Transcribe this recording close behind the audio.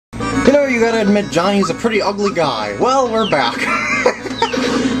you gotta admit Johnny's a pretty ugly guy. Well, we're back.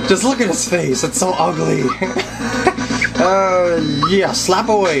 Just look at his face, it's so ugly. Yeah, slap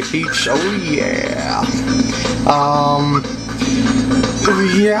away, Peach. Oh yeah.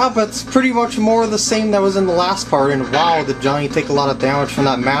 Yeah, but it's pretty much more of the same that was in the last part, and wow, did Johnny take a lot of damage from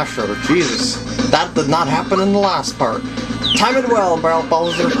that masher. Jesus. That did not happen in the last part. Time it well,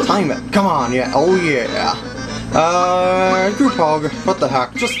 Bowser. Time it. Come on, yeah. Oh yeah. Group hug. What the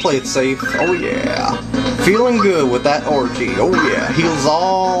heck? Just play it safe. Oh yeah. Feeling good with that orgy. Oh yeah. Heals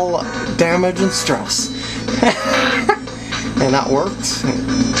all damage and stress. And that worked.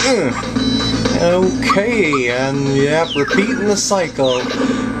 Okay, and yep, repeating the cycle.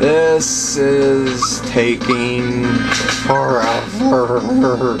 This is taking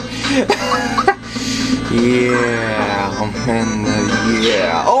forever. Yeah, and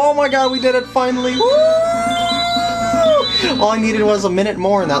yeah. Oh my god, we did it finally! Woo! All I needed was a minute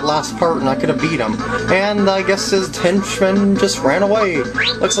more in that last part and I could have beat him. And I guess his henchmen just ran away.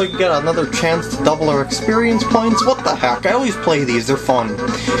 Looks like we got another chance to double our experience points. What the heck? I always play these, they're fun.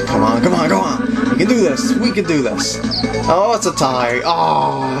 Come on, come on, come on! We can do this! We can do this! Oh, it's a tie.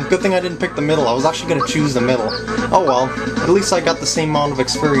 Oh, good thing I didn't pick the middle. I was actually going to choose the middle. Oh well, at least I got the same amount of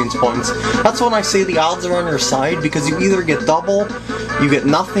experience points. That's when I say the odds are on your side, because you either get double, you get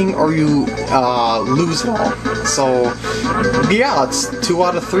nothing, or you lose it all. So, yeah, it's 2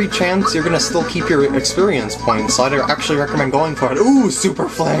 out of 3 chance you're going to still keep your experience points, so I'd actually recommend going for it. Ooh, Super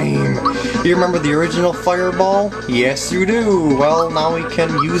Flame! You remember the original Fireball? Yes, you do! Well, now we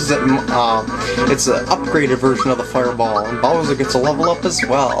can use it. It's an upgraded version of the Fireball, and Bowser gets a level up as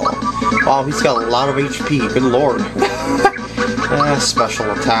well. Wow, he's got a lot of HP, good lord. Special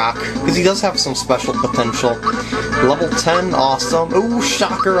attack, because he does have some special potential. Level 10, awesome. Ooh,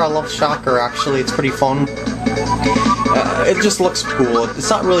 Shocker, I love Shocker actually, it's pretty fun. It just looks cool. It's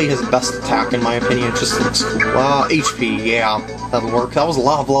not really his best attack in my opinion, it just looks cool. HP, yeah, that'll work. That was a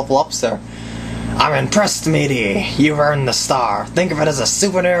lot of level ups there. I'm impressed, matey. You've earned the star. Think of it as a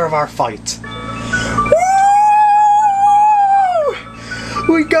souvenir of our fight.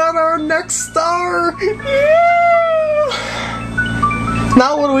 Woo! We got our next star! Yeah!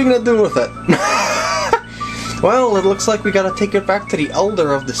 Now what are we gonna do with it? Well, it looks like we gotta take it back to the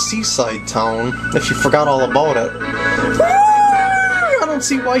elder of the Seaside town, if you forgot all about it. I don't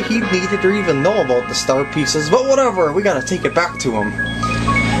see why he'd need it or even know about the star pieces, but whatever, we gotta take it back to him.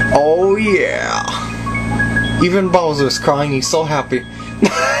 Oh yeah. Even Bowser's crying, he's so happy.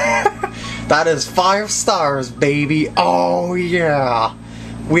 That is 5 stars, baby. Oh yeah.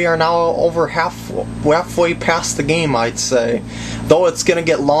 We are now over halfway past the game, I'd say. Though it's gonna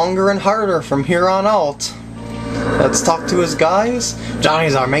get longer and harder from here on out. Let's talk to his guys.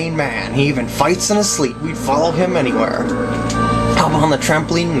 Johnny's our main man. He even fights in his sleep. We'd follow him anywhere. Hop on the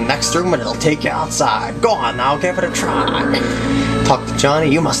trampoline in the next room and it'll take you outside. Go on now, give it a try. Talk to Johnny.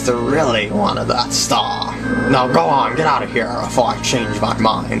 You must have really wanted that star. Now go on, get out of here before I change my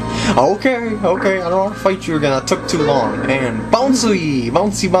mind. Okay, I don't want to fight you again. That took too long. And bouncy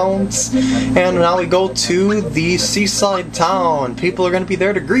bounce. And now we go to the Seaside town. People are going to be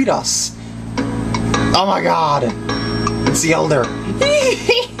there to greet us. Oh my god! It's the elder.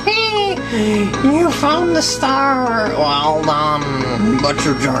 You found the star! Well done, but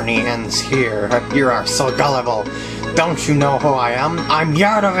your journey ends here. You are so gullible. Don't you know who I am? I'm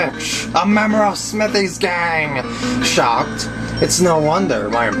Yaridovich, a member of Smithy's gang! Shocked? It's no wonder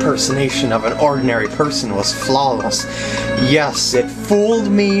my impersonation of an ordinary person was flawless. Yes, it fooled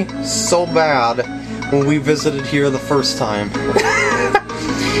me so bad when we visited here the first time.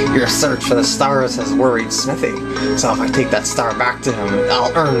 Your search for the stars has worried Smithy, so if I take that star back to him,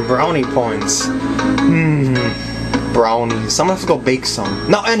 I'll earn brownie points. Brownies. I'm gonna have to go bake some.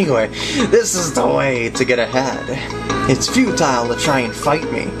 No, anyway, this is the way to get ahead. It's futile to try and fight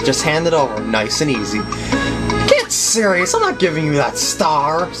me. Just hand it over, nice and easy. Get serious, I'm not giving you that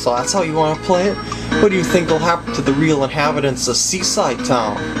star. So that's how you want to play it? What do you think will happen to the real inhabitants of Seaside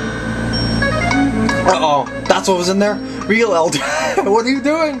Town? Uh-oh, that's what was in there? Real elder. What are you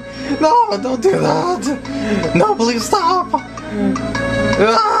doing? No, don't do that. No, please stop.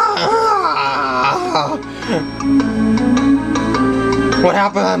 What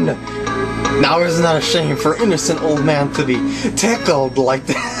happened? Now isn't that a shame for innocent old man to be tickled like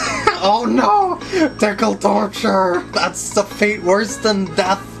that? Oh no! Tickle torture! That's the fate worse than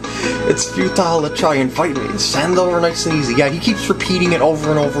death! It's futile to try and fight me. Send over nice and easy. Yeah, he keeps repeating it over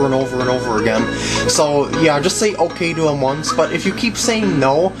and over and over and over again. So, yeah, just say okay to him once, but if you keep saying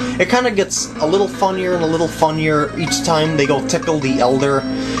no, it kind of gets a little funnier and a little funnier each time they go tickle the elder.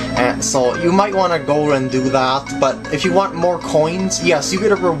 So you might want to go and do that, but if you want more coins, yes, you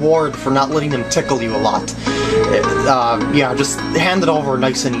get a reward for not letting them tickle you a lot. Yeah, just hand it over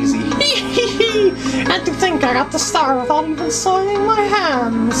nice and easy. And to think I got the star without even soiling my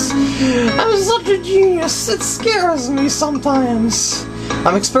hands. I'm such a genius, it scares me sometimes.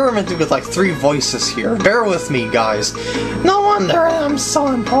 I'm experimenting with like 3 voices here. Bear with me, guys. No wonder I'm so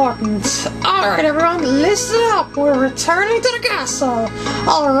important. Alright everyone, listen up. We're returning to the castle.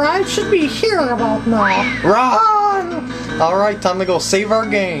 Alright, should be here about now. Run! Alright, time to go save our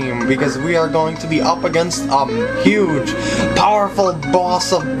game, because we are going to be up against a huge, powerful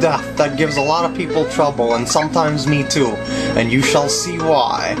boss of death that gives a lot of people trouble, and sometimes me too. And you shall see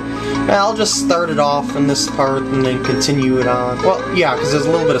why. And I'll just start it off in this part and then continue it on. Well, yeah, because there's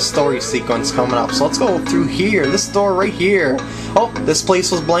a little bit of story sequence coming up. So let's go through here, this door right here. Oh, this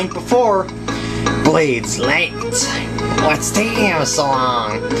place was blank before. Blades late. What's taking him so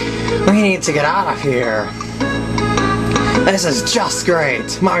long? We need to get out of here. This is just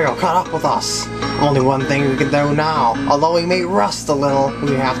great. Mario caught up with us. Only one thing we can do now. Although we may rust a little,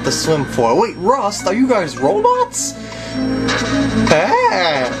 we have to swim for it. Wait, rust? Are you guys robots?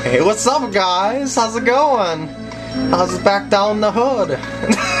 Hey, what's up, guys? How's it going? How's it back down the hood?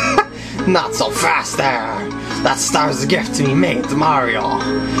 Not so fast there. That star's a gift to me mate, Mario.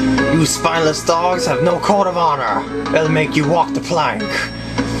 You spineless dogs have no code of honor. It'll make you walk the plank.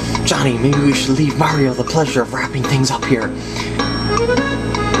 Johnny, maybe we should leave Mario the pleasure of wrapping things up here.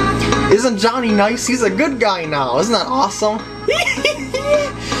 Isn't Johnny nice? He's a good guy now. Isn't that awesome?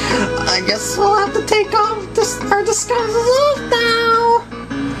 I guess we'll have to take off our disguises off now.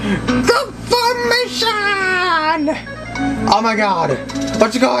 Good formation! Oh my god,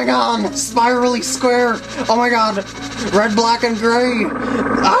 what's going on? Spirally square. Oh my god, red, black, and gray.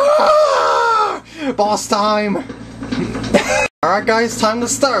 Ah! Boss time. Alright guys, time to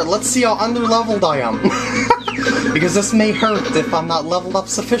start. Let's see how underleveled I am. Because this may hurt if I'm not leveled up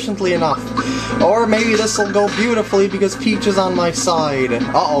sufficiently enough. Or maybe this will go beautifully because Peach is on my side.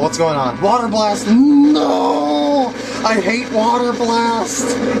 Uh-oh, what's going on? Water Blast! No! I hate Water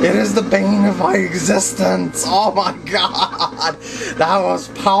Blast! It is the bane of my existence! Oh my god! That was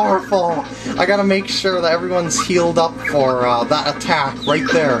powerful! I gotta make sure that everyone's healed up for that attack right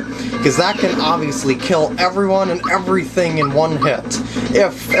there. Because that can obviously kill everyone and everything in one hit.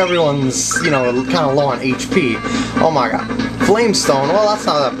 If everyone's, you know, kind of low on HP. Oh my god. Flamestone, well that's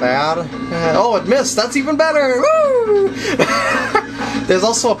not that bad. Oh, it missed, that's even better! Woo! There's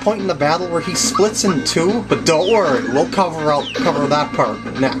also a point in the battle where he splits in 2, but don't worry, we'll cover that part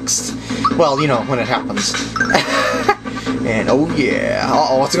next. Well, you know, when it happens. And oh yeah,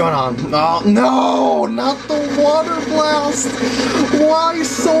 uh-oh, what's going on? Oh no, not the water blast! Why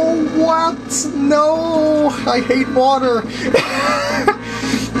so wet? No, I hate water.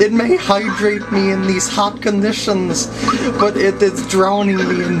 It may hydrate me in these hot conditions, but it is drowning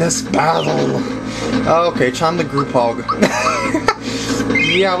me in this battle. Okay, time to group hug.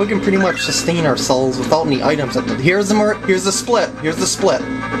 Yeah, we can pretty much sustain ourselves without any items. Here's the split. Here's the split.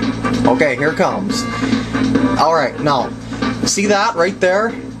 Okay, here it comes. Alright, now, see that right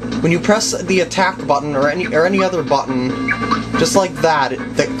there? When you press the attack button or any other button, just like that,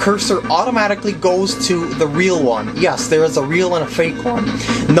 the cursor automatically goes to the real one. Yes, there is a real and a fake one.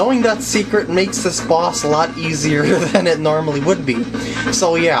 Knowing that secret makes this boss a lot easier than it normally would be.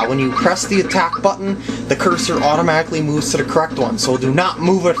 So yeah, when you press the attack button, the cursor automatically moves to the correct one, so do not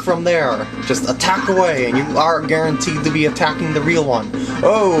move it from there. Just attack away, and you are guaranteed to be attacking the real one.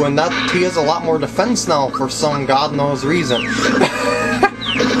 Oh, and that he has a lot more defense now for some god knows reason.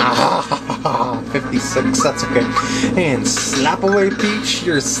 Ah, 56, that's okay. And slap away, Peach.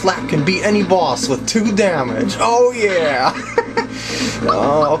 Your slap can beat any boss with 2 damage. Oh yeah!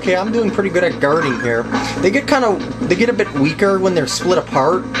 Okay, I'm doing pretty good at guarding here. They get a bit weaker when they're split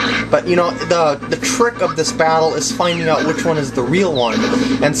apart, but you know, the trick of this battle is finding out which one is the real one.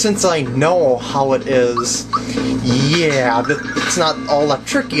 And since I know how it is, yeah, it's not all that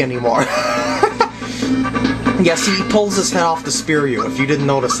tricky anymore. Yes, he pulls his head off to spear you, if you didn't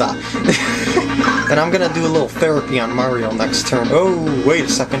notice that. And I'm gonna do a little therapy on Mario next turn. Oh, wait a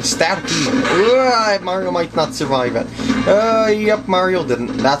second, staticky. Mario might not survive it. Yep, Mario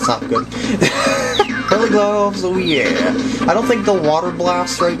didn't. That's not good. Pearly gloves, oh yeah. I don't think they'll water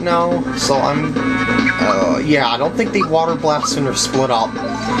blast right now, so yeah, I don't think they water blast when they're split up.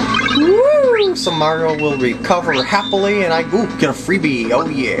 Woo! So Mario will recover happily, and I get a freebie. Oh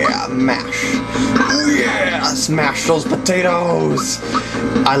yeah, mash. Oh yeah, smash those potatoes.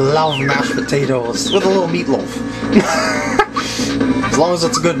 I love mashed potatoes with a little meatloaf. As long as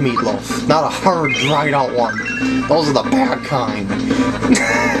it's good meatloaf, not a hard, dried out one. Those are the bad kind.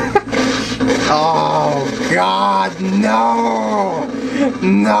 Oh, God, no!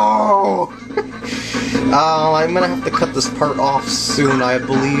 No! I'm gonna have to cut this part off soon, I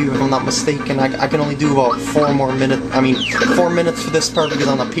believe, if I'm not mistaken. I can only do about 4 minutes for this part because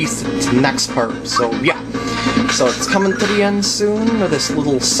I'm gonna piece it to the next part, so yeah. So it's coming to the end soon, this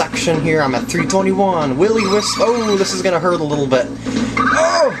little section here. I'm at 321, Willy Wisp. Oh, this is gonna hurt a little bit.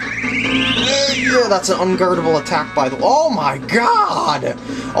 Oh! Yeah, that's an unguardable attack by the... Oh my god!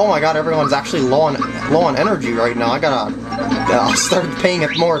 Oh my god, everyone's actually low on energy right now. I gotta start paying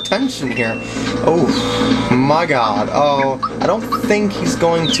it more attention here. Oh my god. Oh, I don't think he's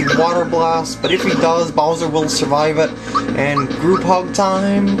going to Water Blast, but if he does, Bowser will survive it. And group hug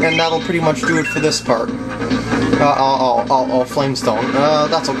time, and that'll pretty much do it for this part. Flamestone.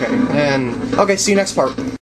 That's okay. And okay, see you next part.